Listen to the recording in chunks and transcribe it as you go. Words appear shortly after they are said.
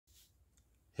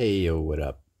Hey, yo, what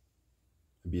up?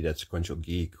 Be that Sequential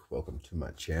Geek. Welcome to my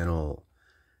channel.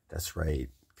 That's right.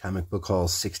 Comic Book Haul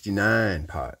 69,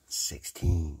 part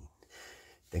 16.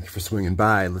 Thank you for swinging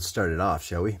by. Let's start it off,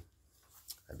 shall we?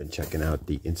 I've been checking out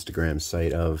the Instagram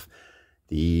site of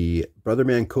the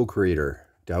Brotherman co-creator,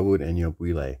 Dawud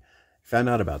Anyabwile. Found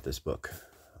out about this book.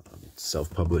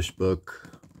 Self-published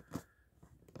book.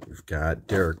 We've got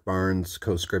Derrick Barnes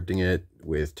co-scripting it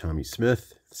with Tommie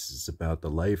Smith. This is about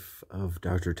the life of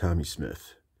Dr. Tommie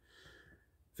Smith.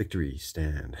 Victory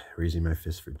stand, raising my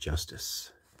fist for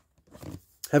justice.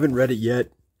 Haven't read it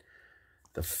yet.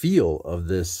 The feel of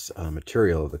this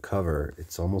material, the cover,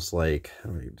 it's almost like,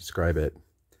 how do I describe it?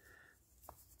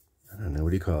 I don't know, what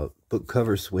do you call it? Book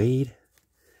cover suede?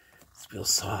 It's real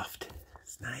soft.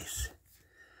 It's nice.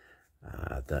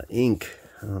 The ink,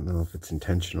 I don't know if it's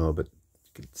intentional, but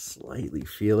you can slightly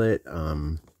feel it.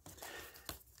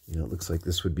 You know, it looks like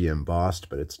this would be embossed,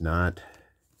 but it's not.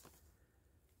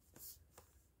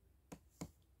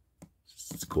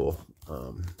 It's cool.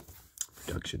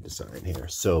 Production design here.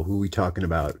 So who are we talking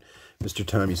about? Mr.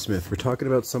 Tommie Smith. We're talking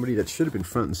about somebody that should have been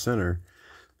front and center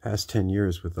past 10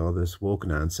 years with all this woke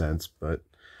nonsense, but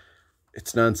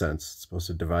it's nonsense. It's supposed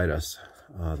to divide us.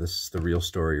 This is the real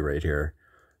story right here.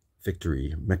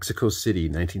 Victory, Mexico City,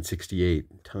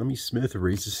 1968. Tommie Smith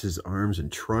raises his arms in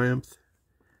triumph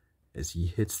as he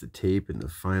hits the tape in the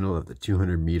final of the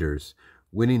 200 meters,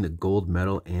 winning the gold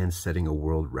medal and setting a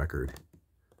world record.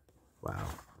 Wow.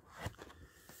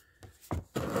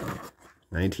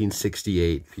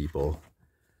 1968, people.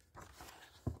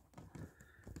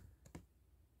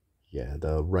 Yeah,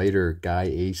 the writer Guy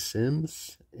A.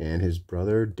 Sims and his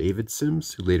brother David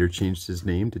Sims, who later changed his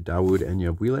name to Dawud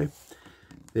Anyabwile.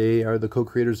 They are the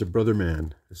co-creators of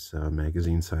Brotherman, this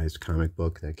magazine-sized comic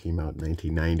book that came out in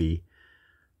 1990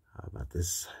 about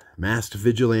this masked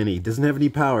vigilante. He doesn't have any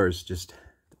powers, just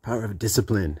the power of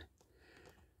discipline.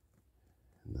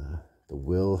 And the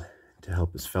will to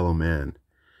help his fellow man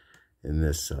in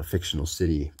this fictional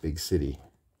city, big city.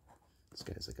 This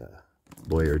guy's like a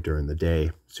lawyer during the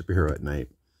day, superhero at night.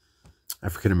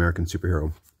 African-American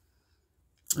superhero.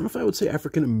 I don't know if I would say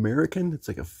African-American. It's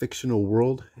like a fictional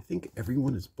world. I think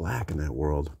everyone is black in that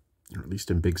world, or at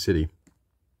least in big city.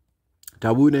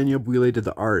 Dawud Anyabwile did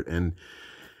the art, and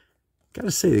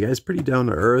gotta say, the guy's pretty down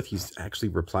to earth. He's actually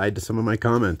replied to some of my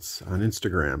comments on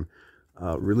Instagram.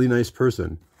 Really nice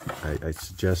person. I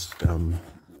suggest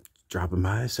dropping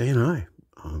by, saying hi.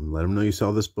 Let him know you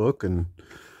saw this book, and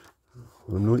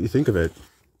let him know what you think of it.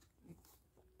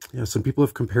 Yeah, some people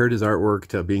have compared his artwork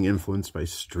to being influenced by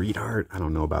street art. I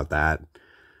don't know about that.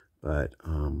 But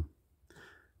it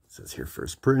says here,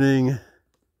 first printing.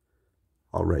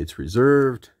 All rights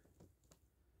reserved.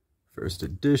 First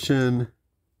edition.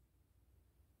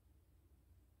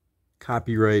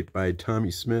 Copyright by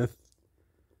Tommie Smith.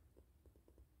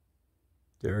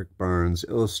 Derrick Barnes.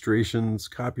 Illustrations.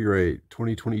 Copyright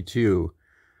 2022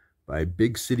 by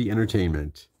Big City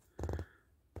Entertainment.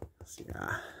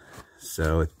 Yeah.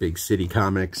 So with Big City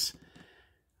Comics,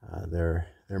 their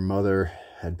mother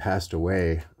had passed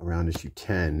away around issue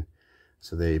 10,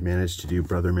 so they managed to do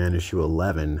Brotherman issue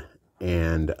 11,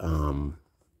 and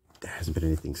there hasn't been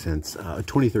anything since.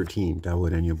 2013,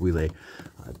 Dawud Anyabwile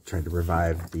tried to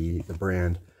revive the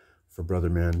brand for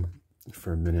Brotherman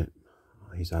for a minute.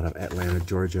 He's out of Atlanta,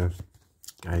 Georgia.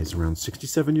 Guy is around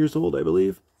 67 years old, I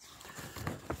believe.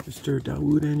 Mr.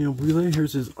 Dawud Anyabwile.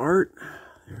 Here's his art.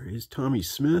 There is Tommie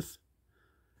Smith.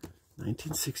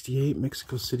 1968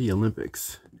 Mexico City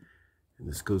Olympics. And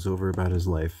this goes over about his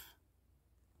life.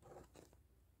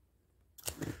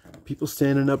 People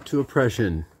standing up to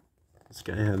oppression. This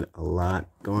guy had a lot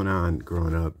going on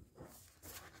growing up.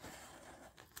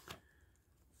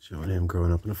 Showing him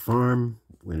growing up on a farm,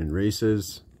 winning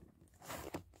races.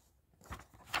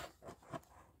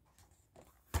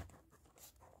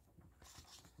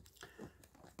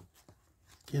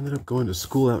 He ended up going to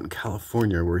school out in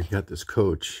California where he got this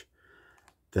coach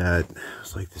that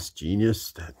was like this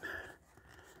genius that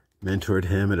mentored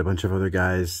him and a bunch of other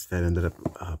guys that ended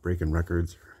up breaking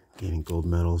records, gaining gold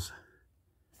medals.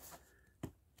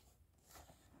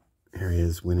 Here he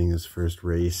is winning his first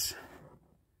race.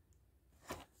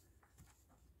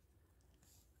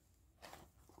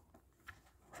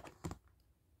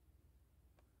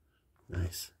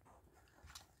 Nice.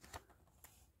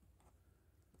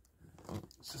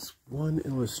 There's this one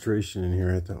illustration in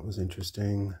here I thought was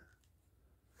interesting.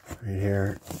 Right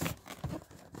here.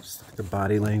 Just look at the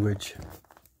body language.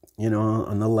 You know,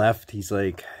 on the left, he's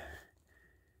like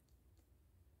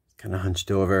kind of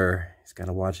hunched over. He's got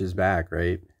to watch his back,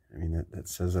 right? I mean, that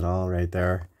says it all right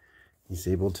there. He's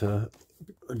able to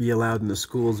be allowed in the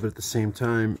schools, but at the same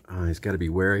time, he's got to be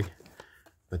wary.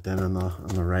 But then on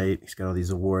the right, he's got all these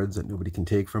awards that nobody can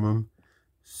take from him.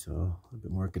 So a little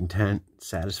bit more content,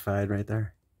 satisfied right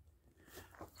there.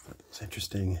 It's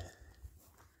interesting.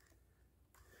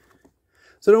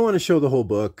 So I don't want to show the whole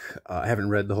book. I haven't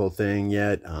read the whole thing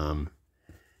yet.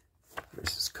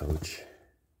 There's his coach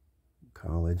in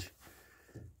college.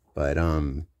 But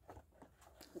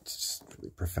it's just a really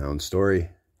profound story.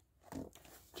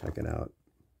 Check it out.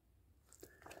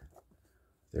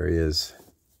 There he is.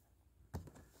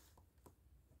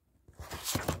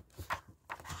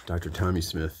 Dr. Tommie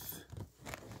Smith.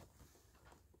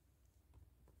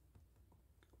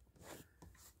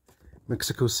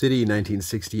 Mexico City,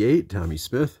 1968. Tommie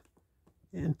Smith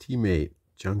and teammate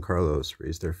John Carlos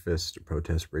raised their fists to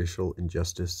protest racial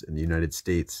injustice in the United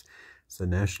States as the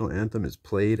national anthem is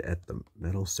played at the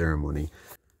medal ceremony.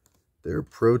 Their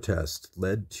protest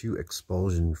led to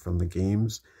expulsion from the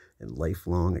games and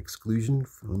lifelong exclusion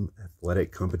from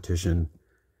athletic competition,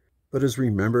 but is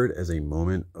remembered as a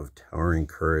moment of towering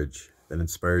courage that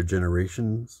inspired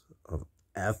generations of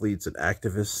athletes and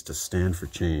activists to stand for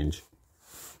change.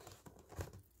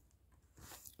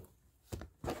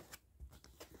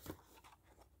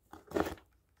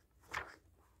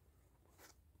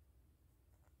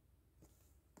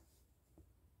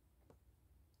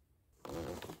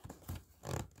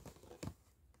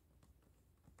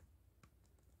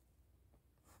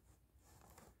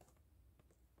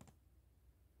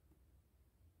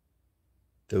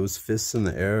 Those fists in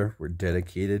the air were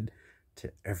dedicated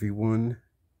to everyone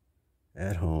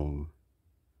at home,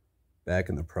 back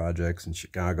in the projects in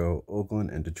Chicago, Oakland,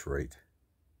 and Detroit.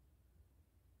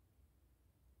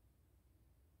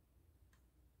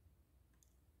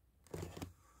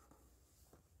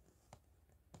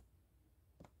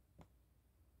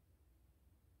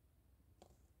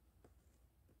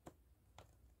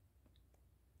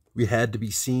 We had to be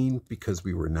seen because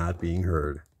we were not being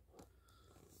heard.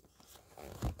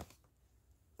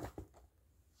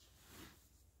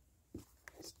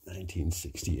 It's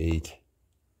 1968.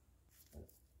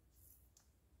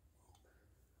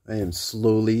 I am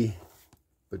slowly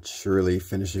but surely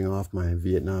finishing off my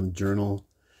Vietnam Journal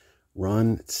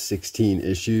run. It's 16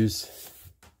 issues.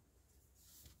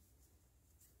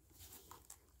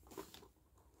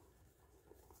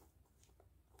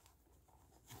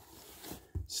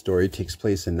 Story takes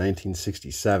place in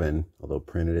 1967, although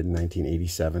printed in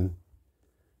 1987.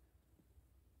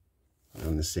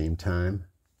 Around the same time.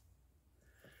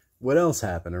 What else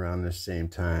happened around the same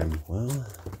time? Well,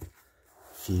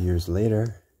 a few years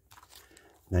later,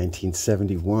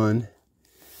 1971,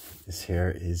 this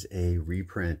here is a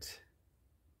reprint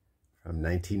from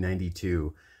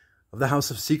 1992 of The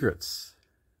House of Secrets,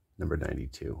 number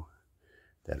 92.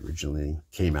 That originally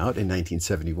came out in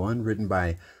 1971, written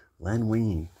by Len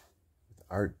Wein, with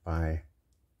art by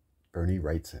Bernie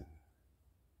Wrightson.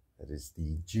 That is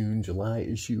the June-July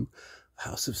issue of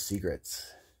House of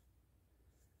Secrets.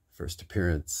 First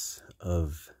appearance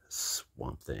of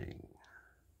Swamp Thing.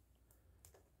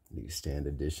 Newsstand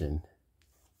edition.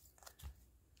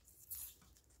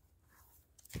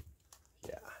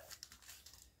 Yeah.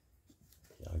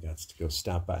 I got to go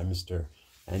stop by Mr.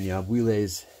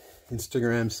 Anyabwile's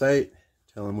Instagram site.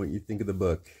 Tell him what you think of the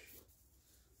book.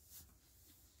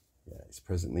 Yeah, he's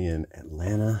presently in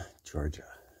Atlanta, Georgia.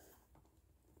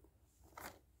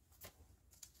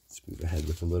 Let's move ahead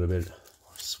with a little bit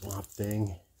more Swamp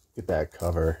Thing. Look at that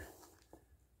cover.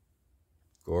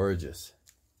 Gorgeous.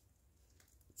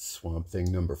 Swamp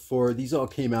Thing number 4. These all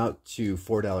came out to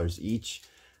 $4 each.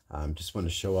 Just want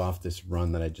to show off this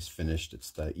run that I just finished.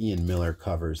 It's the Ian Miller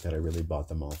covers that I really bought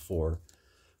them all for.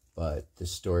 But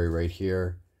this story right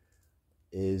here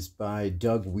is by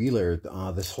Doug Wheeler.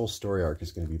 This whole story arc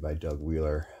is going to be by Doug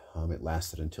Wheeler. It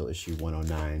lasted until issue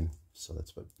 109. So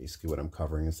that's basically what I'm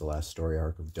covering is the last story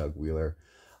arc of Doug Wheeler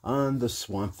on the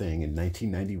Swamp Thing in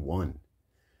 1991.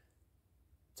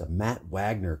 It's a Matt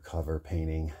Wagner cover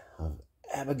painting of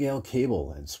Abigail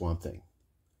Cable and Swamp Thing.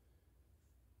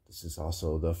 This is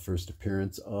also the first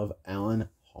appearance of Alan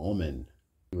Hallman.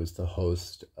 He was the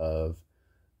host of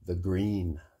The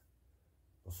Green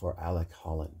before Alec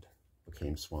Holland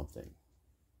became Swamp Thing.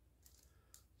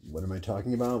 What am I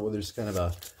talking about? Well, there's kind of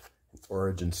an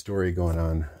origin story going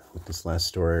on with this last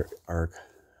story arc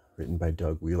written by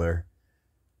Doug Wheeler.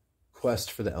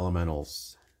 Quest for the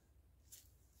Elementals.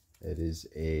 It is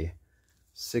a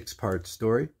 6-part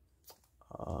story.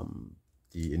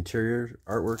 The interior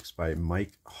artwork's by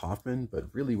Mike Hoffman,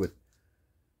 but really what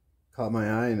caught my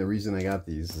eye and the reason I got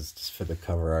these is just for the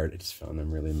cover art. I just found them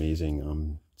really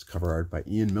amazing. It's cover art by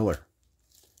Ian Miller.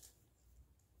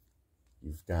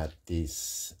 You've got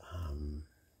this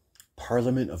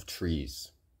Parliament of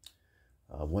Trees.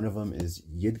 One of them is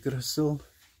Yggdrasil,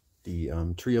 the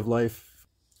Tree of Life.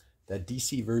 That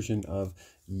DC version of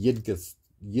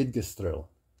Yggdrasil.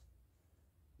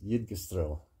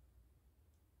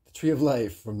 The Tree of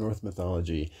Life from Norse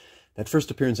mythology. That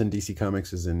first appearance in DC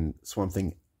Comics is in Swamp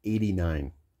Thing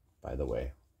 89, by the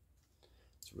way.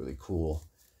 It's really cool.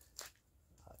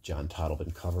 John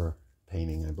Toddleben cover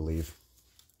painting, I believe.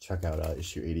 Check out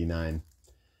issue 89.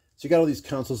 So you got all these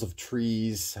councils of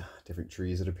trees, different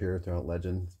trees that appear throughout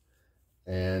Legends.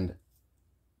 And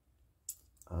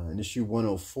in issue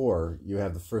 104, you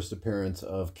have the first appearance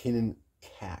of Kanan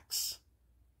Cax.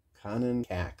 Kanan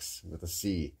Cax with a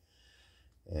C.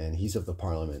 And he's of the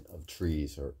Parliament of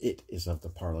Trees, or it is of the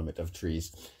Parliament of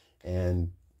Trees.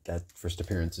 And that first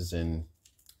appearance is in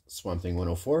Swamp Thing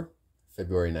 104,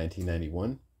 February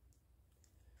 1991.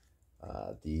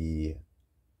 The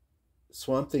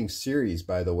Swamp Thing series,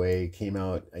 by the way, came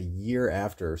out a year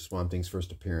after Swamp Thing's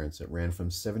first appearance. It ran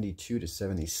from 72 to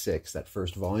 76, that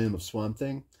first volume of Swamp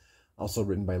Thing. Also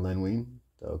written by Len Wein,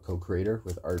 the co-creator,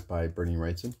 with art by Bernie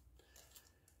Wrightson.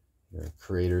 Your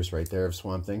creators right there of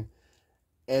Swamp Thing.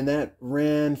 And that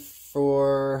ran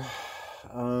for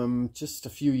just a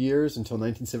few years until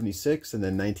 1976. And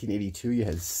then 1982, you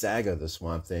had Saga the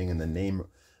Swamp Thing, and the name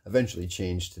eventually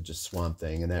changed to just Swamp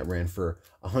Thing. And that ran for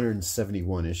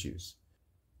 171 issues.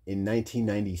 In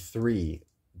 1993,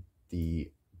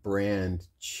 the brand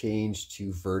changed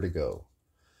to Vertigo,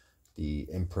 the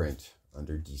imprint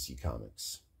under DC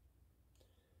Comics.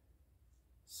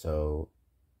 So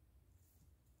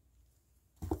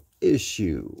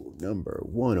issue number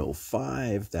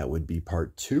 105, that would be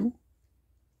part 2.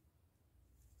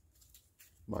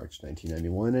 March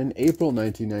 1991 and April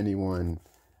 1991.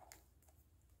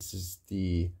 This is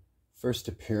the first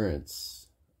appearance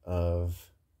of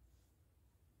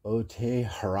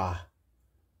Otera.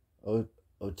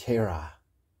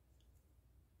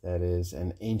 That is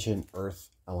an ancient earth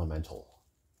elemental.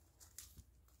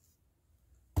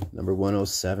 Number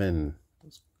 107.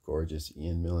 Those gorgeous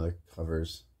Ian Miller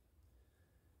covers.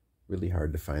 Really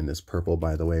hard to find this purple,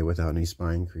 by the way, without any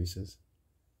spine creases.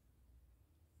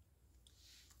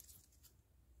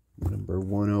 Number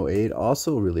 108,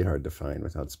 also really hard to find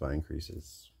without spine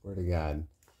creases. Swear to God.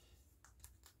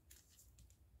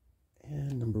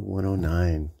 And number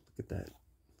 109, look at that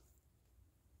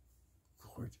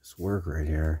gorgeous work right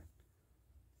here.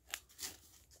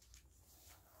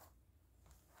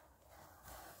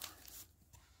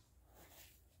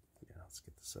 Yeah, let's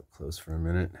get this up close for a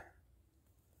minute.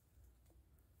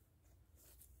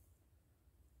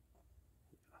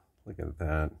 Look at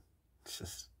that. It's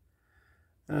just,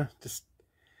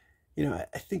 you know,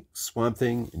 I think Swamp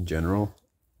Thing in general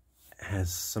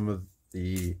has some of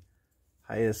the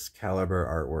highest caliber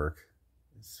artwork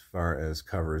as far as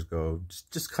covers go.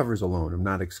 Just covers alone. I'm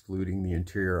not excluding the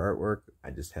interior artwork.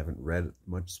 I just haven't read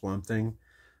much Swamp Thing,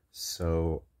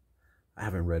 so I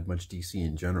haven't read much DC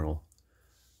in general.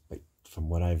 But from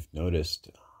what I've noticed,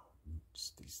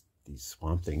 just these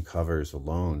Swamp Thing covers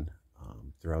alone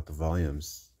throughout the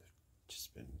volumes,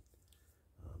 just been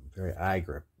very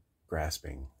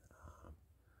eye-grasping.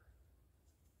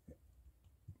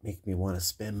 Make me want to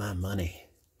spend my money.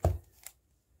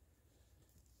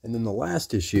 And then the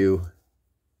last issue,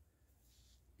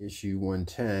 issue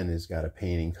 110, has got a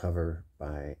painting cover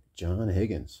by John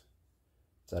Higgins.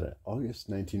 It's out of August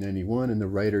 1991, and the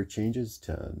writer changes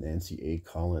to Nancy A.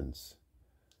 Collins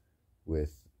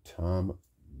with Tom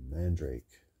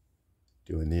Mandrake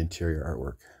doing the interior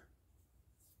artwork.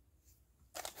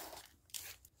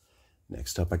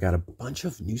 Next up, I got a bunch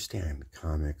of newsstand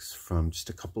comics from just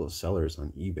a couple of sellers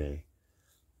on eBay.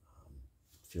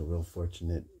 Feel real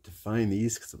fortunate to find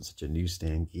these because I'm such a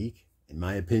newsstand geek. In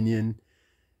my opinion,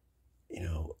 you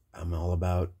know, I'm all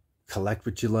about collect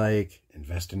what you like,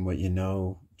 invest in what you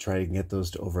know, try to get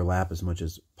those to overlap as much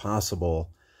as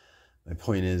possible. My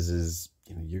point is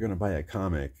you know, you're going to buy a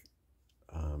comic,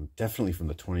 definitely from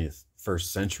the 21st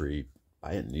century,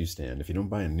 buy it in newsstand. If you don't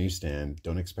buy a newsstand,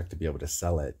 don't expect to be able to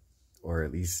sell it. Or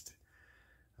at least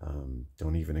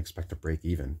don't even expect to break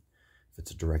even if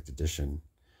it's a direct edition.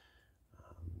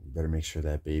 You better make sure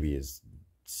that baby is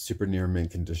super near mint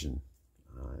condition,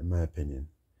 in my opinion.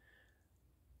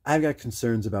 I've got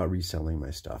concerns about reselling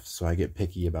my stuff, so I get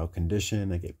picky about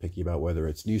condition. I get picky about whether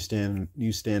it's newsstand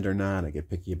or not. I get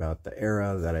picky about the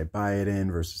era that I buy it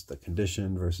in versus the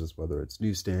condition, versus whether it's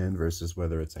newsstand, versus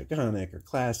whether it's iconic or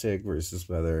classic, versus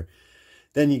whether...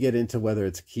 Then you get into whether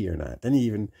it's a key or not. Then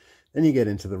you get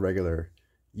into the regular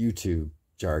YouTube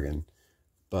jargon.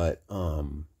 But,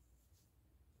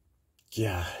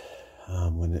 yeah,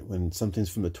 When something's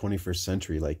from the 21st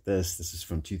century like this is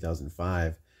from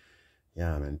 2005.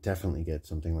 Yeah, man, definitely get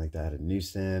something like that at a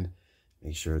newsstand.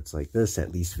 Make sure it's like this,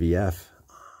 at least VF.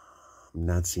 I'm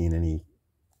not seeing any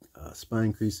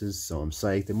spine creases, so I'm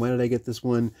psyched. And why did I get this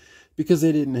one? Because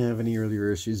they didn't have any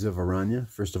earlier issues of Aranya.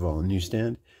 First of all, a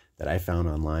newsstand that I found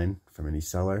online from any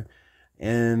seller.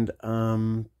 And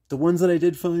the ones that I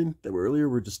did find that were earlier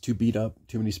were just too beat up,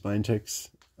 too many spine ticks.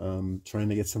 Trying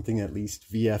to get something at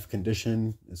least VF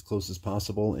condition as close as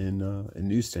possible in a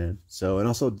newsstand. So, and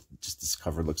also just this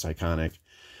cover looks iconic.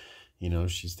 You know,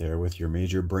 she's there with your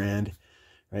major brand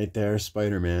right there,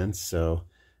 Spider-Man. So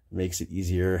it makes it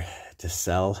easier to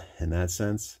sell in that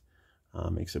sense.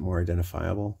 Makes it more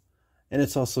identifiable. And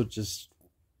it's also just,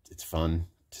 it's fun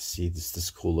to see this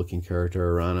cool looking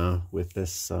character, Arana, with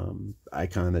this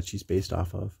icon that she's based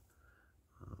off of.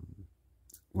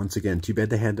 Once again, too bad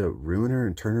they had to ruin her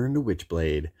and turn her into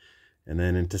Witchblade and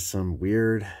then into some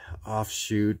weird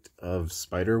offshoot of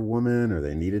Spider-Woman, or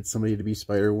they needed somebody to be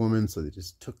Spider-Woman, so they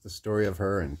just took the story of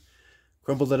her and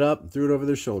crumpled it up and threw it over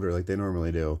their shoulder like they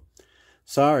normally do.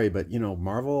 Sorry, but, you know,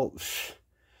 Marvel,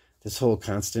 this whole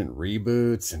constant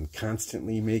reboots and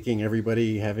constantly making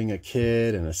everybody having a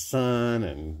kid and a son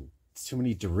and too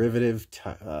many derivative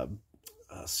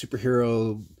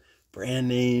superhero brand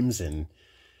names, and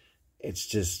it's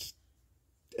just,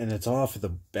 and it's all for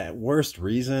the worst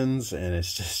reasons, and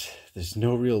it's just, there's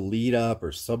no real lead up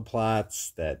or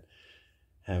subplots that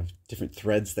have different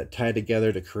threads that tie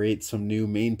together to create some new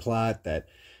main plot that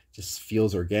just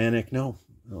feels organic. No,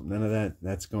 none of that.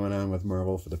 That's going on with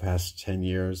Marvel for the past 10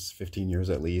 years, 15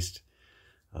 years at least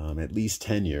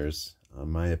 10 years, in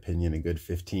my opinion, a good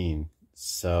 15.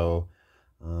 So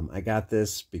I got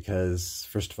this because,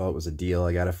 first of all, it was a deal.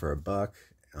 I got it for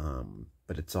 $1.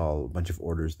 But it's all a bunch of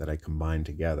orders that I combined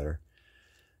together.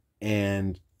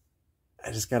 And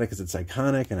I just got it because it's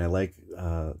iconic, and I like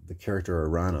the character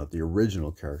Arana, the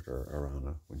original character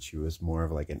Arana, when she was more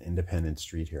of like an independent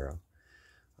street hero,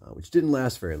 which didn't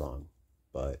last very long,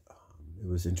 but it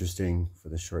was interesting for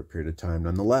the short period of time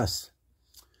nonetheless.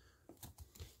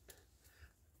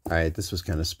 All right, this was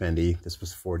kind of spendy. This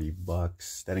was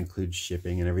 $40. That includes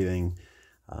shipping and everything.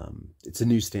 It's a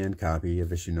newsstand copy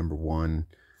of issue #1.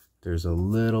 There's a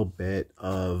little bit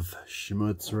of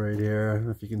schmutz right here. I don't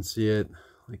know if you can see it,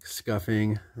 like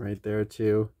scuffing right there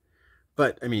too.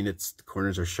 But I mean, the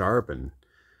corners are sharp, and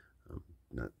I'm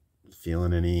not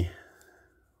feeling any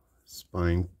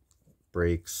spine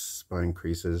breaks, spine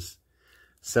creases.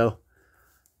 So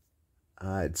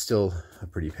it's still a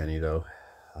pretty penny though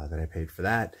that I paid for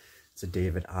that. It's a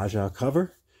David Aja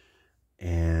cover,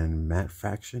 and Matt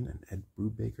Fraction and Ed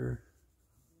Brubaker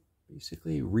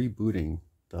basically rebooting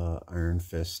the Iron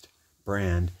Fist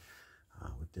brand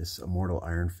with this Immortal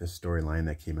Iron Fist storyline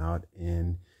that came out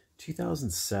in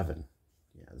 2007.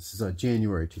 Yeah, this is a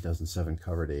January 2007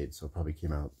 cover date, so it probably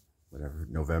came out, whatever,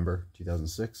 November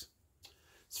 2006.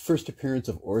 It's the first appearance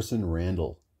of Orson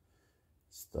Randall.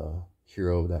 It's the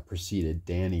hero that preceded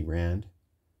Danny Rand.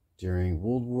 During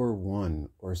World War I,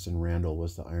 Orson Randall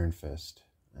was the Iron Fist.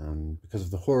 And because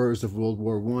of the horrors of World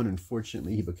War I,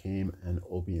 unfortunately, he became an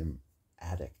opium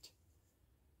addict.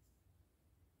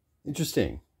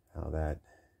 Interesting how that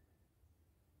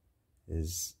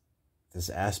is this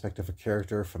aspect of a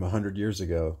character from 100 years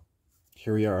ago.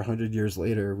 Here we are 100 years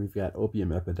later, we've got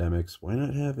opium epidemics. Why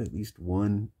not have at least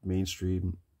one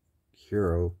mainstream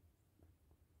hero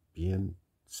being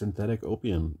synthetic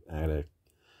opium addict?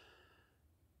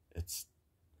 It's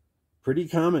pretty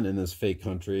common in this fake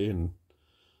country, and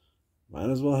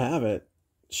might as well have it.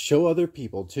 Show other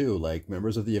people too, like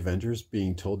members of the Avengers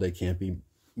being told they can't be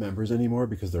members anymore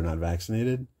because they're not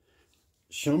vaccinated.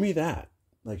 Show me that.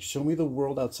 Like, show me the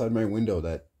world outside my window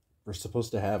that we're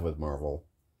supposed to have with Marvel.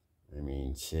 I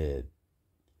mean, shit.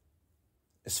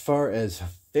 As far as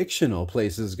fictional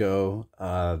places go,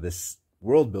 this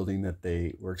world building that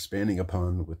they were expanding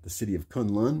upon with the city of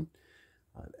Kunlun,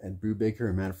 Ed Brubaker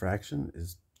and Matt Fraction,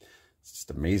 is just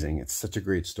amazing. It's such a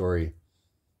great story.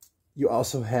 You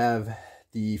also have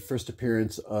the first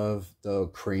appearance of the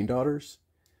Crane Daughters.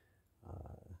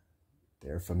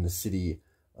 They're from the city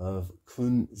of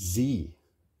Kunzi,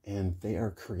 and they are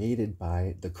created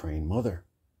by the Crane Mother.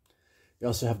 You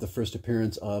also have the first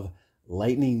appearance of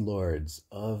Lightning Lords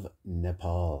of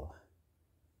Nepal.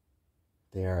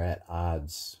 They are at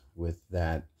odds with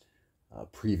that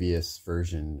previous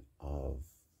version of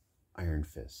Iron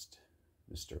Fist,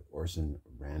 Mr. Orson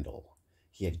Randall.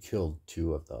 He had killed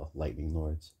 2 of the Lightning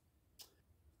Lords.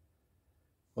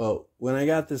 Well, when I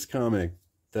got this comic,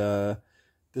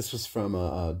 this was from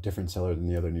a different seller than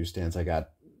the other newsstands I got,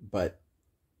 but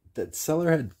that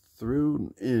seller had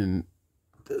thrown in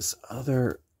this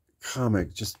other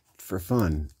comic just for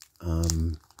fun.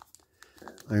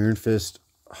 Iron Fist,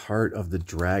 Heart of the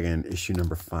Dragon, issue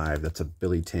number 5. That's a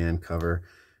Billy Tan cover.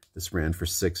 This ran for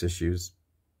 6 issues.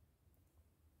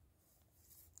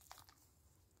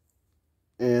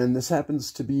 And this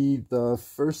happens to be the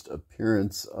first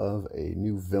appearance of a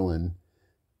new villain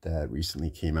that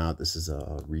recently came out. This is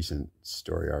a recent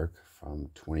story arc from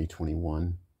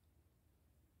 2021.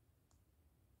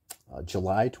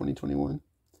 July 2021.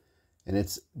 And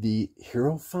it's the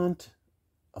Hierophant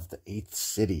of the 8th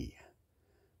City.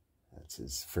 That's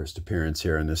his first appearance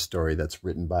here in this story that's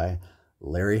written by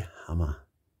Larry Hama.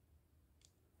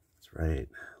 That's right,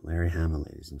 Larry Hama,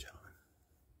 ladies and gentlemen.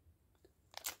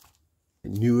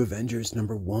 New Avengers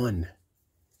number 1.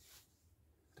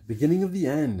 The beginning of the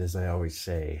end, as I always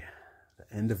say.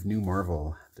 The end of New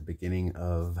Marvel. The beginning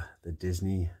of the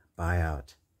Disney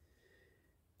buyout.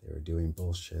 They were doing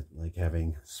bullshit like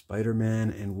having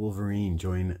Spider-Man and Wolverine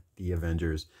join the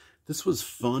Avengers. This was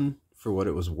fun for what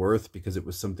it was worth because it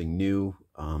was something new.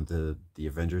 The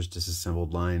Avengers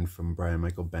Disassembled line from Brian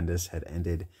Michael Bendis had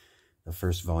ended the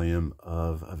first volume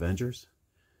of Avengers.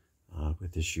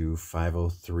 With issue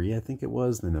 503, I think it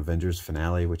was. Then Avengers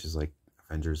Finale, which is like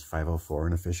Avengers 504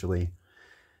 unofficially.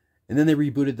 And then they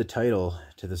rebooted the title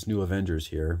to this new Avengers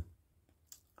here.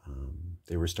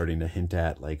 They were starting to hint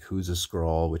at, like, who's a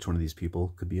Skrull, which one of these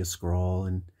people could be a Skrull,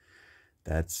 and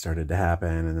that started to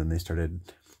happen. And then they started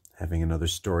having another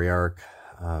story arc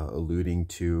alluding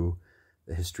to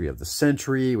the history of the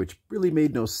Sentry, which really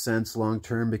made no sense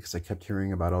long-term because I kept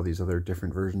hearing about all these other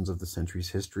different versions of the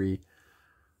Sentry's history.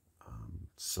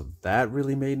 So that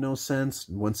really made no sense.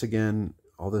 Once again,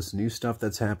 all this new stuff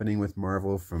that's happening with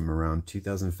Marvel from around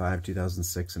 2005,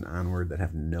 2006 and onward that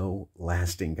have no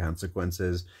lasting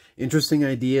consequences. Interesting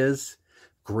ideas,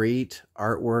 great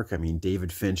artwork. I mean,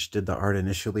 David Finch did the art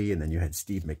initially, and then you had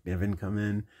Steve McNiven come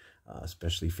in,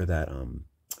 especially for that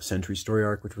Sentry story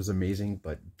arc, which was amazing.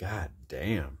 But god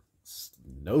damn,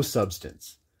 no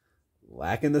substance.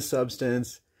 Lacking the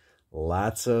substance,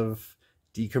 lots of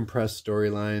decompressed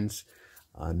storylines.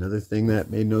 Another thing that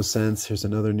made no sense, here's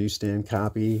another newsstand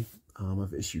copy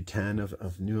of issue 10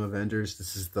 of New Avengers.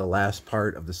 This is the last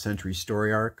part of the Sentry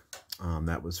story arc.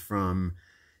 That was from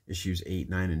issues 8,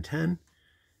 9, and 10.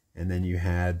 And then you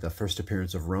had the first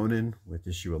appearance of Ronin with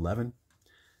issue 11.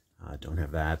 Don't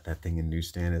have that. That thing in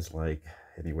newsstand is like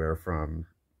anywhere from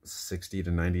 $60 to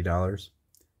 $90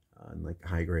 in like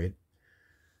high grade.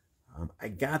 I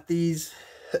got these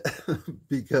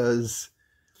because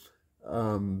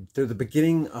they're the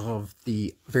beginning of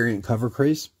the variant cover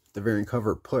craze, the variant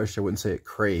cover push. I wouldn't say it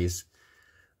craze.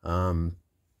 The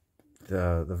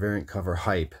variant cover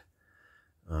hype.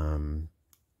 You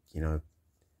know,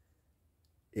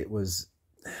 it was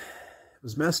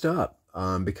messed up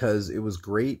because it was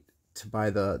great to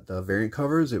buy the variant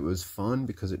covers. It was fun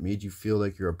because it made you feel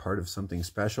like you're a part of something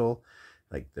special.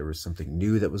 Like there was something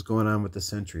new that was going on with the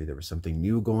Sentry. There was something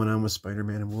new going on with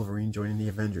Spider-Man and Wolverine joining the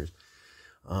Avengers.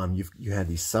 You had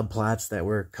these subplots that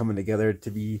were coming together to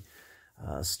be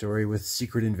a story with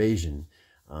Secret Invasion.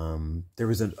 There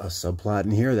was a subplot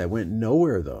in here that went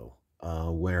nowhere, though,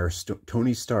 where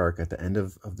Tony Stark, at the end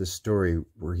of this story,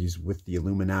 where he's with the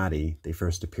Illuminati, they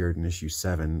first appeared in issue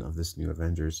 7 of this new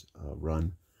Avengers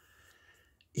run.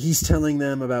 He's telling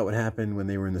them about what happened when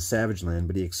they were in the Savage Land,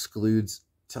 but he excludes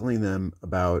telling them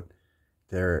about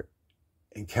their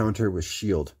encounter with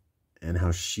S.H.I.E.L.D. and how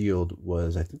S.H.I.E.L.D.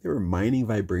 was, I think they were mining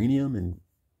vibranium in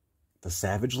the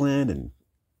Savage Land. And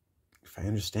if I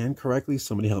understand correctly,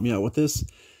 somebody help me out with this.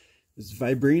 Is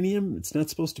vibranium, it's not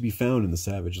supposed to be found in the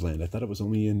Savage Land. I thought it was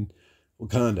only in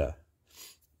Wakanda.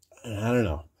 I don't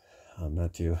know. I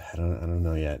don't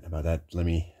know yet about that.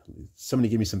 Somebody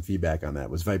give me some feedback on that.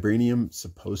 Was vibranium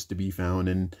supposed to be found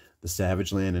in the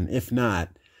Savage Land? And if not,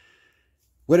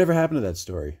 whatever happened to that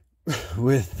story?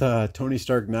 With Tony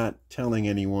Stark not telling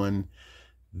anyone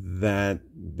that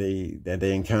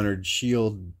they encountered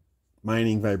S.H.I.E.L.D.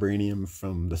 mining vibranium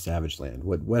from the Savage Land.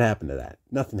 What happened to that?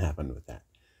 Nothing happened with that.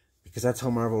 Because that's how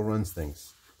Marvel runs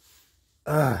things.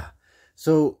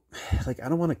 So, like, I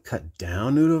don't want to cut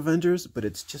down New Avengers, but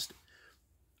it's just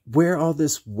where all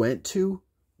this went to,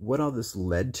 what all this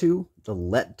led to, the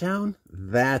letdown,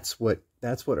 that's what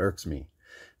irks me.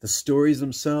 The stories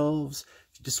themselves,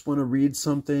 if you just want to read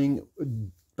something,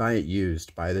 buy it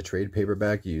used. Buy the trade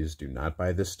paperback used. Do not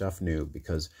buy this stuff new,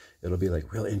 because it'll be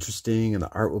like real interesting and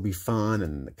the art will be fun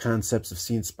and the concepts of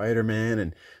seeing Spider-Man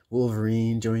and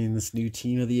Wolverine joining this new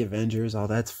team of the Avengers, all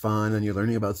that's fun and you're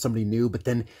learning about somebody new, but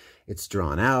then it's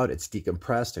drawn out, it's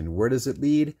decompressed, and where does it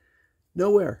lead?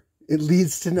 Nowhere. It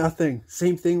leads to nothing.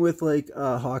 Same thing with like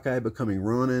Hawkeye becoming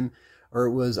Ronin. or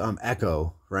it was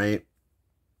Echo, right?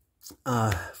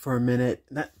 For a minute,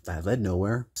 that led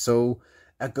nowhere. So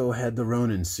Echo had the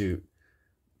Ronin suit.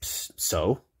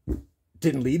 So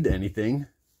didn't lead to anything.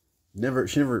 She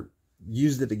never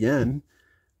used it again.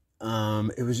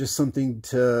 It was just something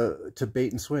to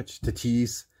bait and switch, to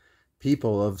tease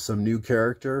people of some new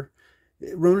character.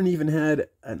 Ronin even had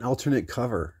an alternate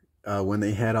cover when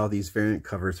they had all these variant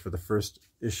covers for the first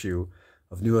issue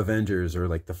of New Avengers, or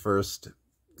like the first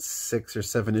 6 or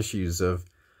 7 issues of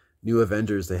New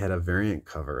Avengers. They had a variant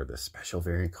cover, the special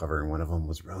variant cover, and one of them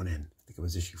was Ronin. I think it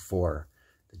was issue 4,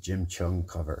 the Jim Chung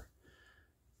cover.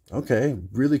 Okay,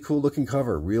 really cool looking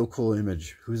cover, real cool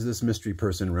image. Who's this mystery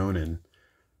person, Ronin?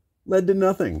 Led to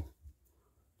nothing.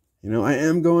 You know, I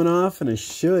am going off, and I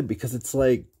should, because it's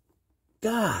like,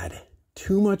 God,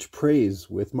 too much praise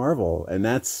with Marvel. And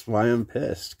that's why I'm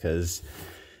pissed, because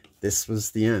this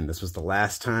was the end. This was the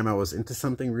last time I was into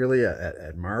something really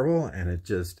at Marvel, and it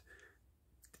just,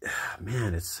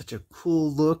 man, it's such a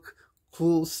cool look,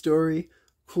 cool story,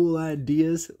 cool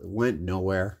ideas. It went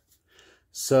nowhere.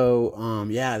 So,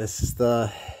 yeah, this is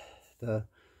the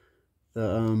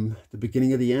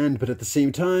beginning of the end. But at the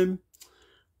same time,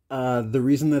 the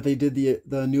reason that they did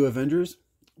the New Avengers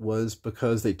was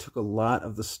because they took a lot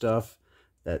of the stuff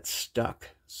that stuck,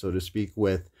 so to speak,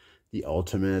 with the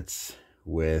Ultimates,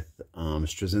 with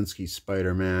Straczynski's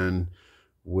Spider-Man,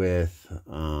 with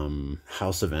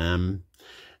House of M.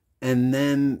 And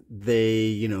then they,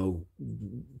 you know,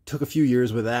 took a few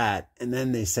years with that, and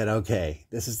then they said, okay,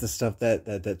 this is the stuff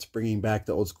that's bringing back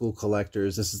the old school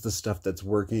collectors. This is the stuff that's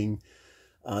working.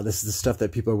 This is the stuff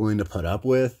that people are willing to put up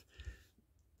with.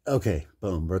 Okay,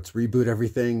 boom, let's reboot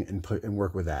everything and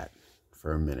work with that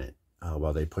for a minute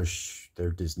while they push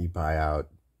their Disney buyout,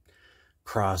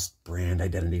 cross-brand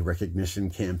identity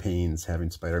recognition campaigns, having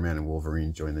Spider-Man and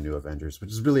Wolverine join the New Avengers,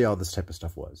 which is really all this type of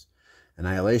stuff was.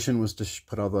 Annihilation was to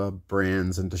put all the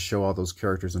brands and to show all those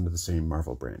characters under the same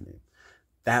Marvel brand name.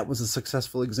 That was a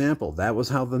successful example. That was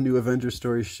how the New Avengers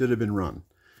story should have been run,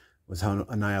 was how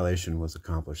Annihilation was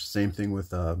accomplished. Same thing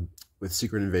with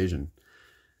Secret Invasion.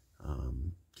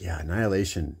 Yeah,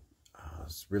 Annihilation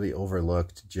was really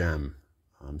overlooked gem.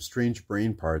 Strange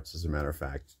Brain Parts, as a matter of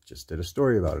fact, just did a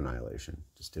story about Annihilation.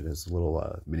 Just did his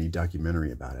little mini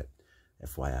documentary about it,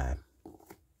 FYI.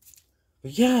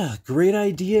 But yeah, great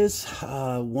ideas.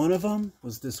 One of them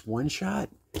was this one-shot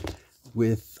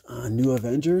with New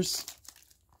Avengers.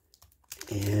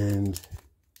 And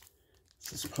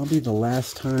this is probably the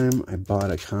last time I bought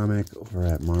a comic over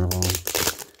at Marvel.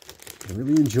 I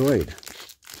really enjoyed.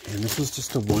 And this was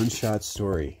just a one-shot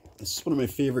story. This is one of my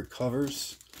favorite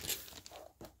covers.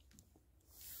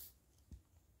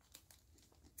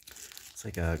 It's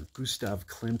like a Gustav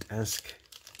Klimt-esque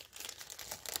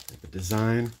type of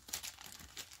design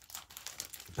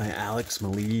by Alex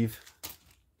Maleev.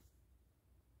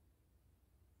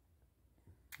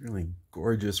 Really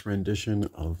gorgeous rendition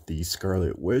of the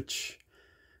Scarlet Witch.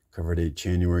 Cover date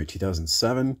January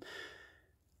 2007.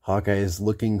 Hawkeye is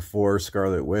looking for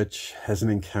Scarlet Witch, has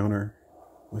an encounter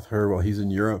with her while he's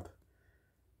in Europe.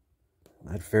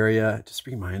 Latveria just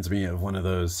reminds me of one of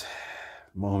those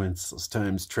moments, those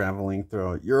times traveling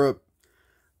throughout Europe,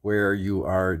 where you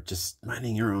are just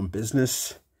minding your own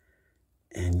business,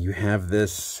 and you have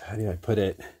this, how do I put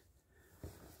it,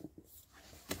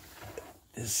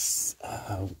 this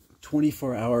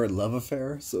 24-hour love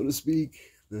affair, so to speak,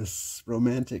 this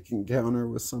romantic encounter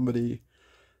with somebody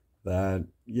that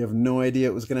you have no idea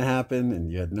it was going to happen,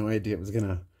 and you had no idea it was going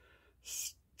to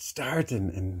start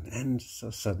and end so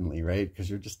suddenly, right? Because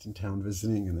you're just in town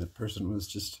visiting, and that person was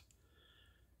just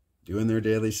doing their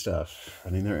daily stuff,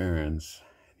 running their errands,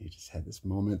 and you just had this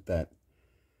moment that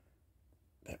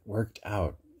worked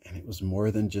out, and it was more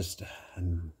than just I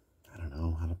don't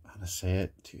know how to say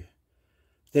it.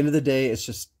 At the end of the day, it's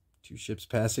just two ships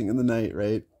passing in the night,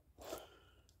 right?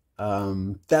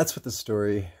 That's what the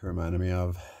story reminded me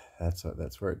of.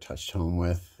 That's where it touched home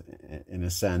with, in a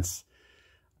sense.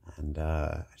 And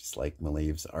I just like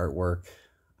Maleev's artwork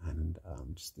and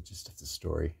just the gist of the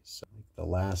story. So the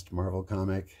last Marvel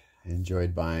comic I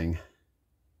enjoyed buying.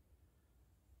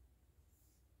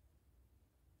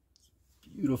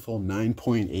 Beautiful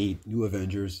 9.8 New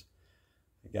Avengers.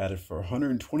 I got it for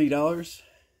 $120.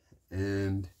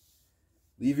 And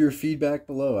leave your feedback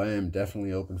below. I am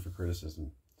definitely open for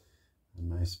criticism on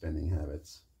my spending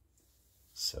habits.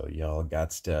 So y'all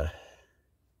gots to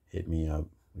hit me up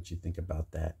what you think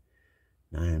about that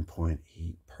 9.8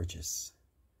 purchase.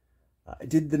 I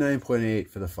did the 9.8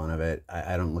 for the fun of it.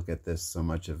 I don't look at this so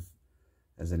much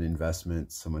as an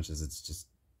investment, so much as it's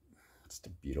a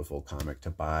beautiful comic to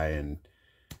buy, and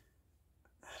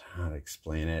how to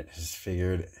explain it. I just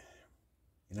figured,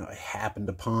 you know, I happened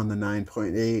upon the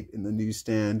 9.8 in the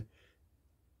newsstand.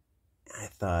 I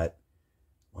thought,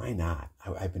 why not?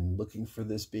 I've been looking for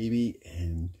this baby,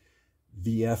 and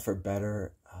VF or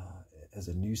better as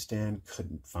a newsstand.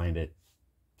 Couldn't find it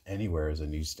anywhere as a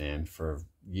newsstand for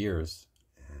years.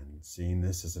 And seeing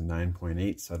this as a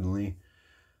 9.8 suddenly,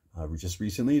 we just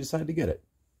recently decided to get it.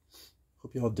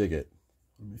 Hope you all dig it.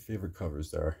 One of my favorite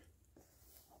covers there.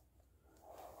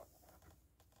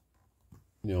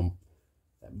 You know,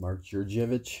 that Mark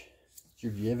Georgievich,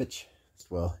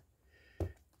 well,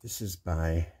 this is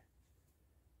by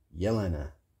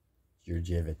Yelena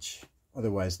Georgievich,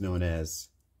 otherwise known as,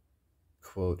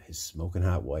 quote, his smoking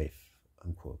hot wife,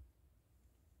 unquote.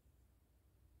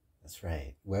 That's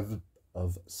right. Web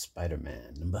of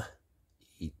Spider-Man, number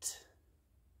 8.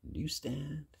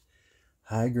 Newsstand.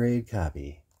 High grade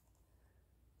copy.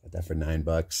 Got that for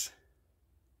 $9.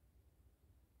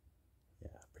 Yeah,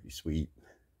 pretty sweet.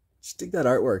 Just dig that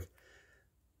artwork.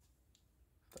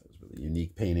 That was really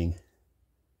unique painting.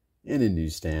 And a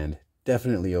newsstand.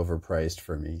 Definitely overpriced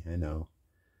for me, I know.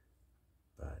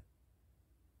 But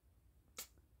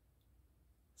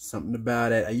something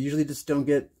about it. I usually just don't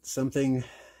get something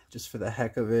just for the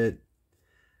heck of it.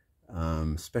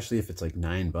 Especially if it's like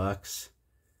 $9.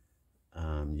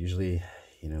 Usually,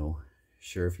 you know,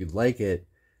 sure, if you like it,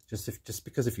 just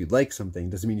because if you like something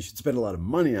doesn't mean you should spend a lot of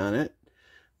money on it,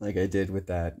 like I did with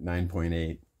that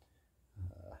 9.8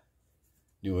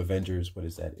 New Avengers. What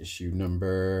is that? Issue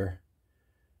number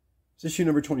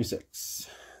 26.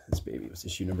 This baby was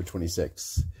issue number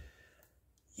 26.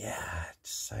 Yeah,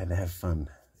 decided to have fun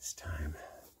this time.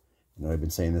 I know I've been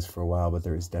saying this for a while, but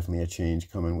there is definitely a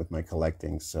change coming with my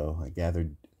collecting, so I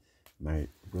gathered my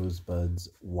rosebuds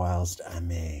whilst I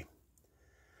may.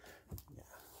 Yeah,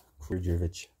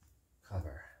 Georgievich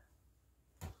cover.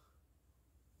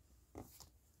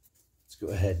 Let's go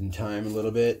ahead and time a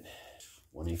little bit.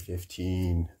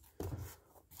 2015.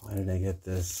 Why did I get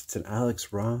this? It's an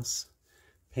Alex Ross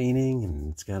painting,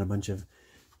 and it's got a bunch of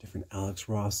different Alex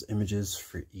Ross images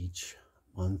for each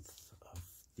month of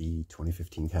the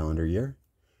 2015 calendar year.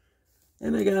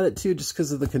 And I got it too just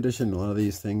because of the condition. A lot of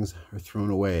these things are thrown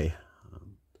away.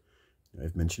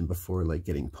 I've mentioned before, like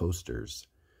getting posters.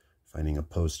 Finding a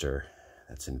poster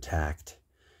that's intact,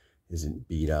 isn't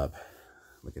beat up.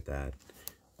 Look at that.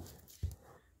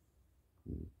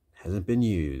 Hasn't been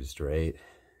used, right?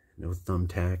 No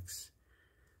thumbtacks.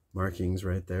 Markings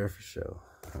right there for show.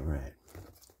 All right.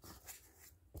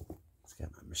 It's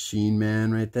got my Machine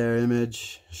Man right there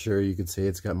image. Sure, you could say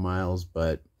it's got miles,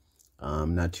 but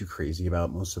not too crazy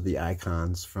about most of the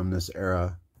icons from this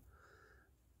era.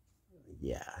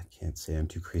 Yeah, I can't say I'm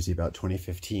too crazy about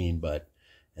 2015, but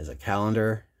as a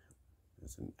calendar,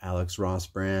 as an Alex Ross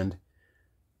brand,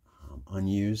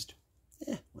 unused,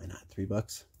 why not?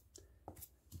 $3.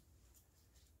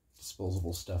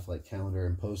 Disposable stuff like calendar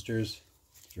and posters,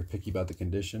 if you're picky about the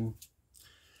condition.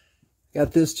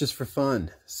 Got this just for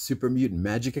fun. Super Mutant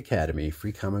Magic Academy,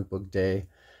 free comic book day.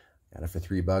 Got it for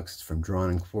 $3. It's from Drawn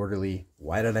and Quarterly.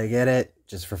 Why did I get it?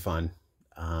 Just for fun.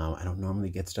 I don't normally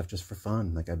get stuff just for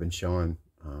fun, like I've been showing,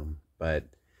 but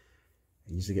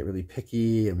I usually get really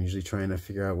picky. I'm usually trying to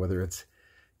figure out whether it's,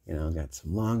 you know, got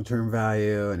some long-term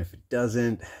value, and if it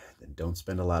doesn't, then don't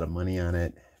spend a lot of money on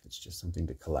it. If it's just something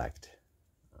to collect.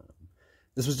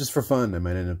 This was just for fun. I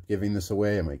might end up giving this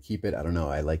away. I might keep it. I don't know.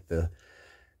 I like the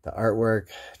artwork,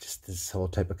 just this whole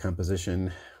type of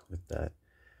composition with that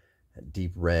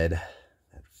deep red,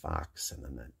 that fox, and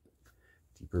then that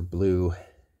deeper blue,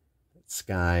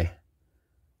 sky,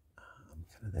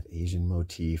 kind of that Asian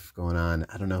motif going on.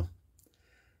 I don't know.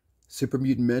 Super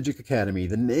Mutant Magic Academy.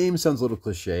 The name sounds a little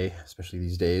cliche, especially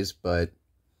these days, but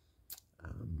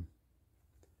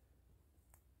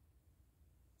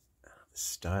the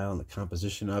style and the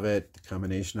composition of it, the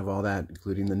combination of all that,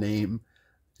 including the name,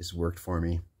 just worked for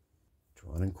me.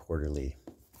 Drawn and Quarterly.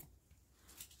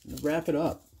 I'm gonna wrap it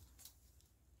up.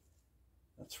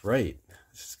 That's right.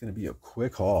 This is going to be a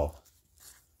quick haul.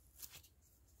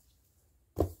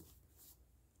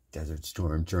 Desert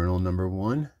Storm Journal number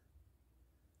 1.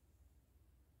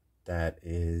 That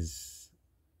is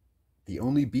the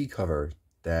only B cover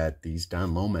that these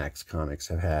Don Lomax comics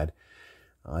have had.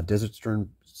 Desert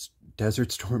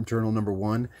Storm Journal number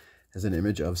 1 has an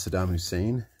image of Saddam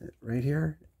Hussein right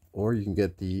here. Or you can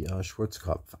get the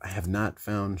Schwarzkopf. I have not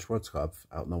found Schwarzkopf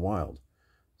out in the wild.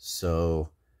 So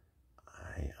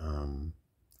I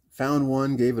found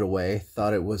one, gave it away,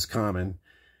 thought it was common.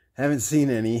 Haven't seen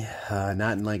any,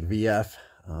 not in like VF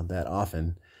that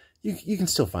often. You can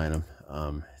still find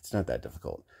them. It's not that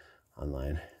difficult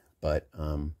online. But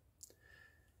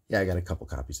yeah, I got a couple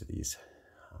copies of these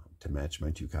to match my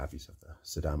 2 copies of the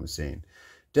Saddam Hussein.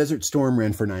 Desert Storm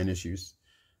ran for 9 issues.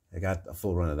 I got a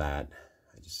full run of that.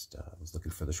 I just was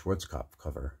looking for the Schwarzkopf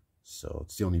cover. So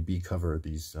it's the only B cover of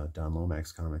these Don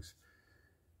Lomax comics.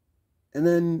 And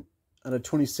then out of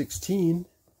 2016,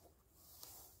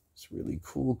 this really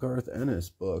cool Garth Ennis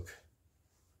book,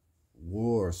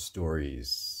 War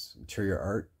Stories, interior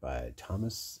art by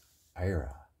Thomas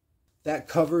Ira. That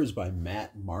cover is by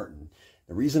Matt Martin.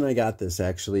 The reason I got this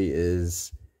actually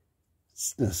is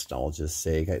nostalgia's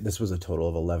sake. This was a total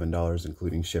of $11,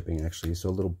 including shipping, actually, so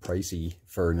a little pricey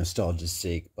for nostalgia's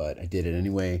sake, but I did it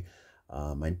anyway.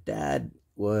 My dad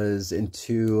was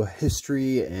into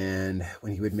history, and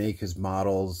when he would make his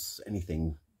models,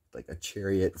 anything like a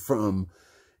chariot from,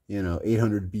 you know,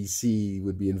 800 BC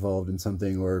would be involved in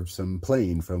something, or some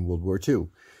plane from World War II.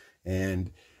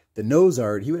 And the nose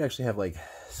art, he would actually have like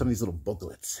some of these little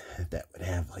booklets that would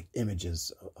have like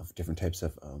images of different types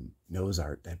of nose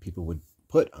art that people would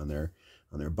put on their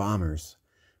bombers,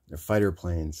 their fighter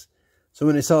planes. So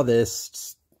when I saw this, it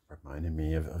just reminded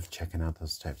me of checking out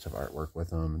those types of artwork with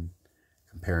them, and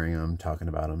comparing them, talking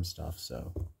about them, stuff.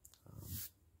 So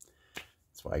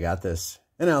that's why I got this.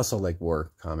 And I also like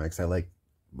war comics. I like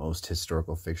most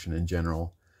historical fiction in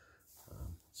general,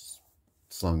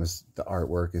 as long as the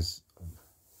artwork is of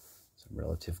some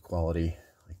relative quality,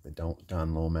 like the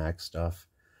Don Lomax stuff.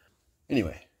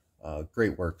 Anyway,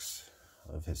 great works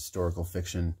of historical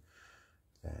fiction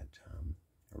that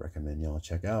I recommend y'all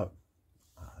check out.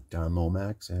 Don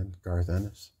Lomax and Garth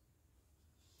Ennis.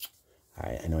 All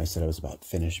right, I know I said I was about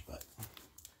finished, but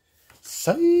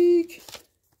psych!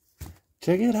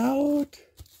 Check it out!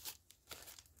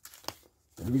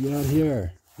 What do we got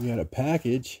here? We got a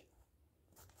package.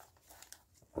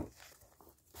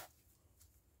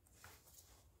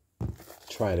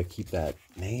 Try to keep that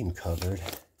name covered.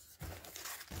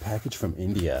 Package from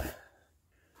India.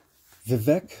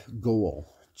 Vivek Goel.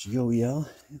 G-O-E-L,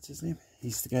 that's his name.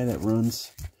 He's the guy that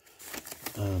runs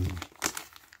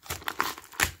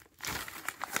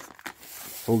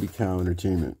Holy Cow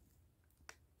Entertainment.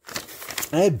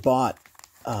 I had bought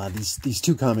these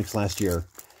 2 comics last year,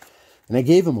 and I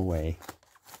gave them away.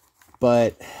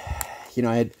 But, you know,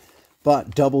 I had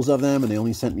bought doubles of them, and they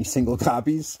only sent me single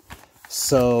copies.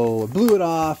 So I blew it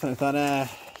off, and I thought,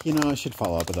 you know, I should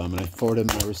follow up with them. And I forwarded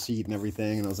my receipt and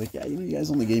everything, and I was like, yeah, you know, you guys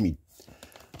only gave me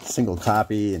a single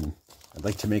copy, and I'd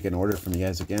like to make an order from you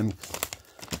guys again.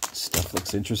 Stuff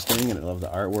looks interesting, and I love the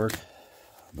artwork.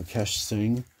 Mukesh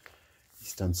Singh,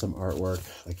 he's done some artwork,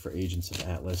 like for Agents of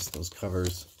Atlas, those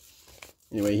covers.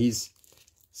 Anyway, he's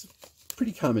a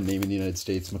pretty common name in the United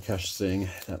States, Mukesh Singh,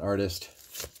 that artist.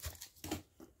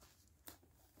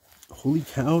 Holy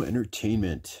Cow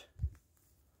Entertainment.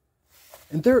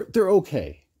 And they're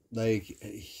okay. Like,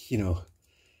 you know,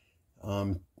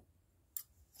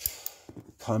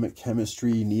 Comic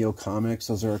Chemistry, Neo Comics,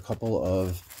 those are a couple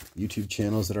of YouTube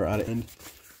channels that are out of end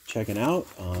checking out.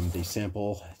 They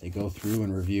sample, they go through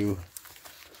and review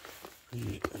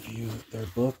their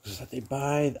books that they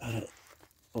buy out of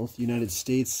both the United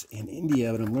States and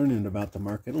India, but I'm learning about the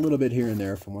market a little bit here and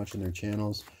there from watching their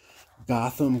channels.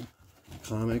 Gotham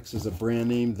Comics is a brand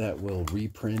name that will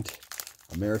reprint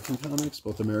American comics,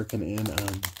 both American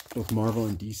and both Marvel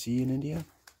and DC in India.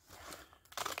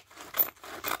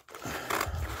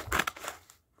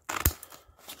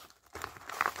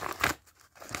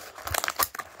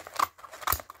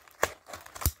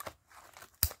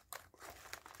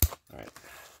 All right.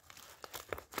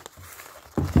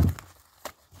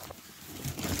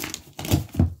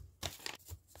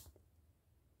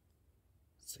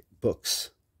 It's like books.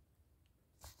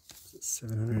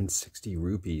 760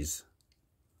 rupees.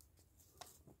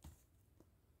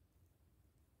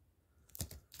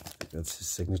 That's his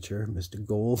signature, Mr.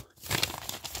 Goel.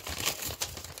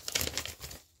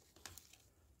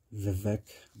 Vivek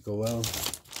Goel.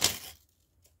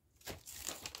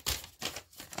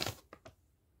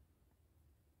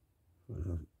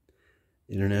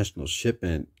 International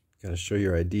shipment. Gotta show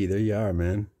your ID. There you are,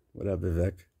 man. What up,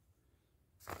 Vivek?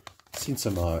 Seen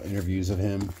some interviews of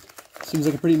him. Seems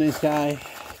like a pretty nice guy.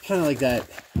 Kind of like that,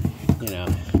 you know,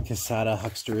 Casada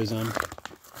hucksterism.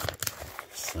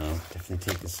 So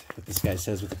definitely take what this guy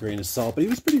says with a grain of salt. But he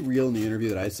was pretty real in the interview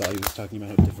that I saw. He was talking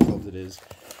about how difficult it is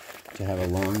to have a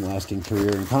long-lasting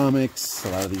career in comics. A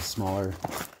lot of these smaller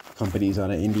companies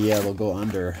out of India will go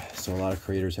under. So a lot of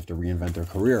creators have to reinvent their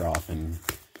career often.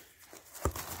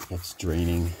 It's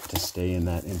draining to stay in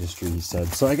that industry, he said.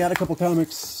 So I got a couple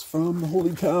comics from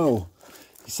Holy Cow.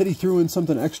 He said he threw in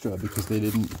something extra because they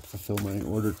didn't fulfill my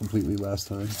order completely last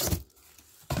time.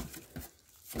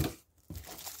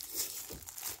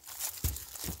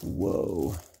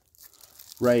 Whoa.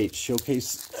 Right,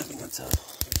 Showcase. I think that's an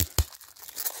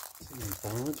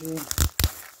anthology.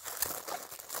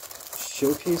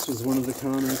 Showcase was one of the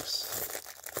comics.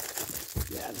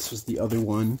 Yeah, this was the other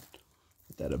one.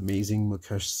 That amazing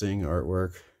Mukesh Singh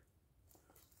artwork.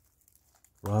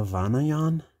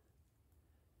 Ravanayan?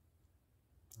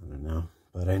 I don't know.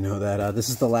 But I know that this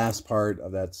is the last part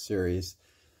of that series.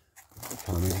 The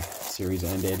comic series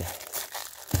ended.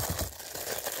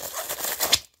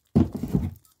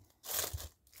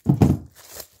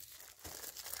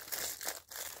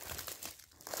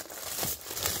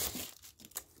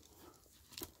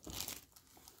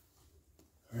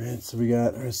 Alright, so we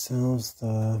got ourselves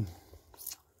the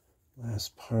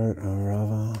last part of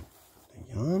Rava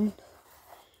Nayan.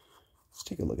 Let's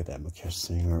take a look at that Mukesh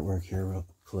Singh artwork here real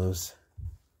close.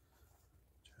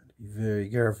 Trying to be very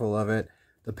careful of it.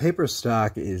 The paper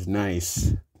stock is nice.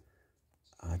 It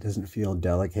doesn't feel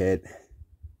delicate.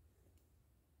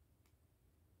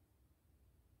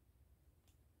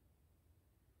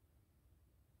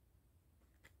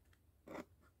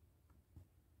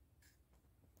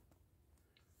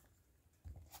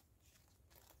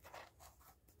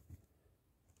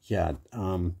 Yeah,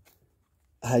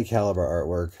 high caliber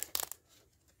artwork.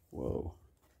 Whoa.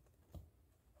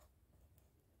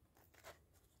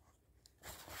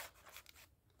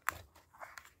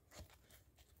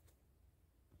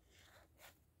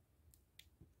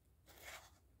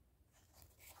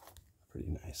 Pretty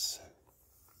nice.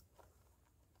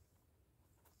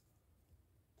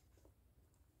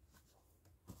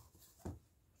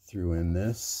 Threw in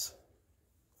this.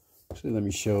 Actually, let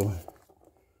me show.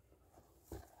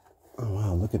 Oh,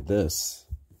 wow, look at this.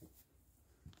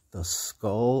 The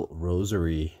Skull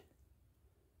Rosary.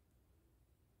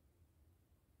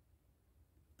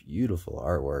 Beautiful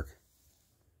artwork.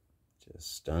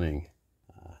 Just stunning.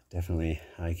 Definitely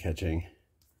eye-catching.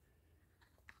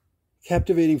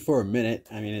 Captivating for a minute.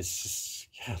 I mean, it's just,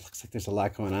 yeah, it looks like there's a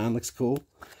lot going on. Looks cool.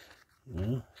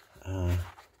 You know?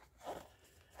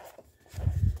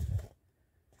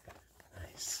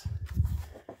 Nice.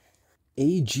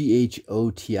 Aghoti,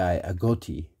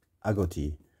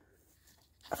 Agoti.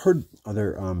 I've heard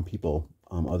other people,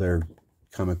 other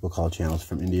comic book haul channels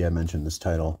from India mention this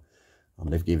title.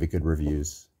 They've gave it good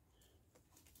reviews.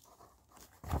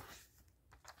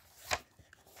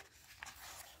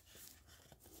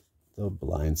 The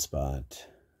Blind Spot.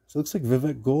 So it looks like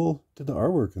Vivek Goel did the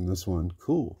artwork in this one.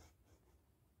 Cool.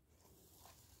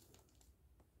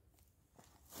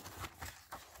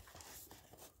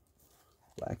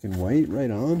 Black and white,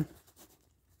 right on.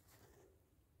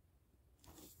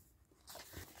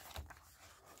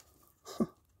 Huh.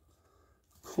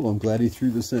 Cool, I'm glad he threw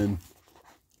this in.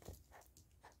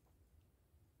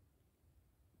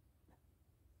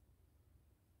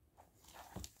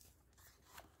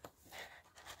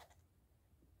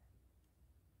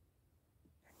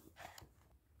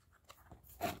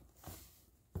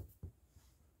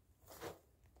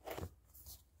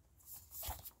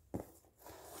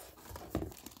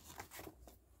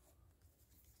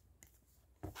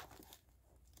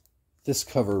 This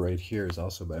cover right here is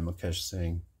also by Mukesh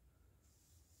Singh.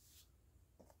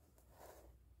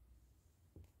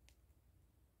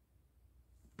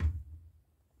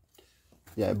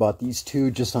 Yeah, I bought these two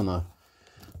just on the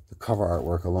cover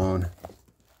artwork alone.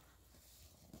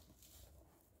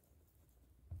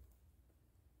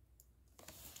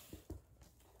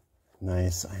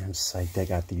 Nice. I am psyched I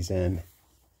got these in.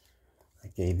 I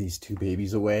gave these two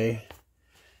babies away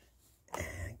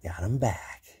and got them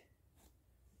back.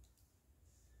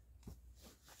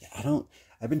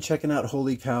 I've been checking out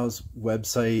Holy Cow's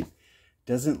website.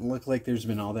 Doesn't look like there's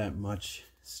been all that much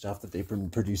stuff that they've been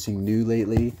producing new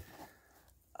lately.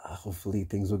 Hopefully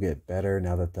things will get better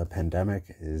now that the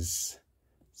pandemic is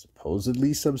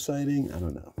supposedly subsiding. I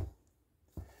don't know.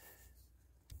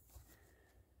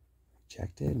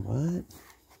 Rejected, what?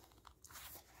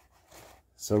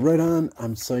 So right on,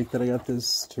 I'm psyched that I got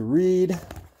this to read.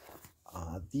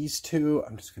 These two,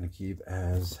 I'm just going to keep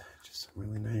as just some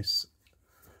really nice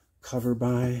cover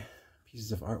by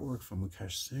pieces of artwork from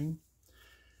Mukesh Singh.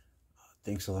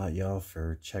 Thanks a lot, y'all,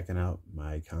 for checking out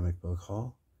my comic book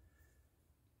haul.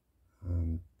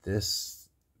 The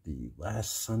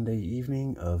last Sunday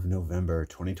evening of November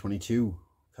 2022,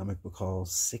 comic book haul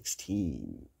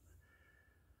 16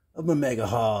 of my mega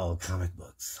haul, comic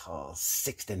books haul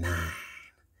 69.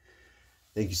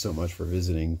 Thank you so much for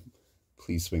visiting.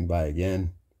 Please swing by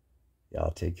again. Y'all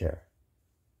take care.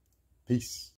 Peace.